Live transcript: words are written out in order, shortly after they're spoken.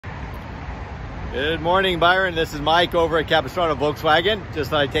Good morning, Byron. This is Mike over at Capistrano Volkswagen. Just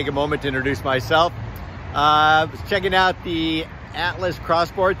thought I'd take a moment to introduce myself. I was checking out the Atlas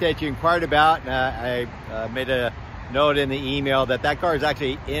Crossport that you inquired about. I made a note in the email that car is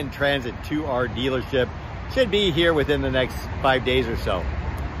actually in transit to our dealership. Should be here within the next 5 days or so.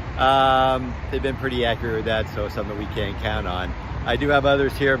 They've been pretty accurate with that, so something we can count on. I do have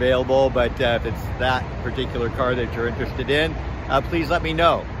others here available, but if it's that particular car that you're interested in, please let me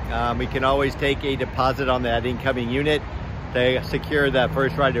know. We can always take a deposit on that incoming unit to secure that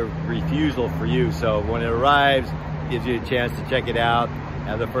first right of refusal for you. So when it arrives, gives you a chance to check it out,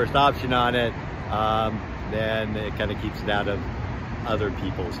 have the first option on it, then it kind of keeps it out of other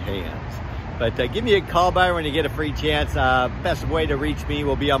people's hands. But give me a call by when you get a free chance. Best way to reach me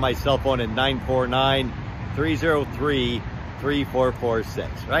will be on my cell phone at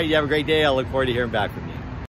 949-303-3446. Right, you have a great day. I'll look forward to hearing back from you.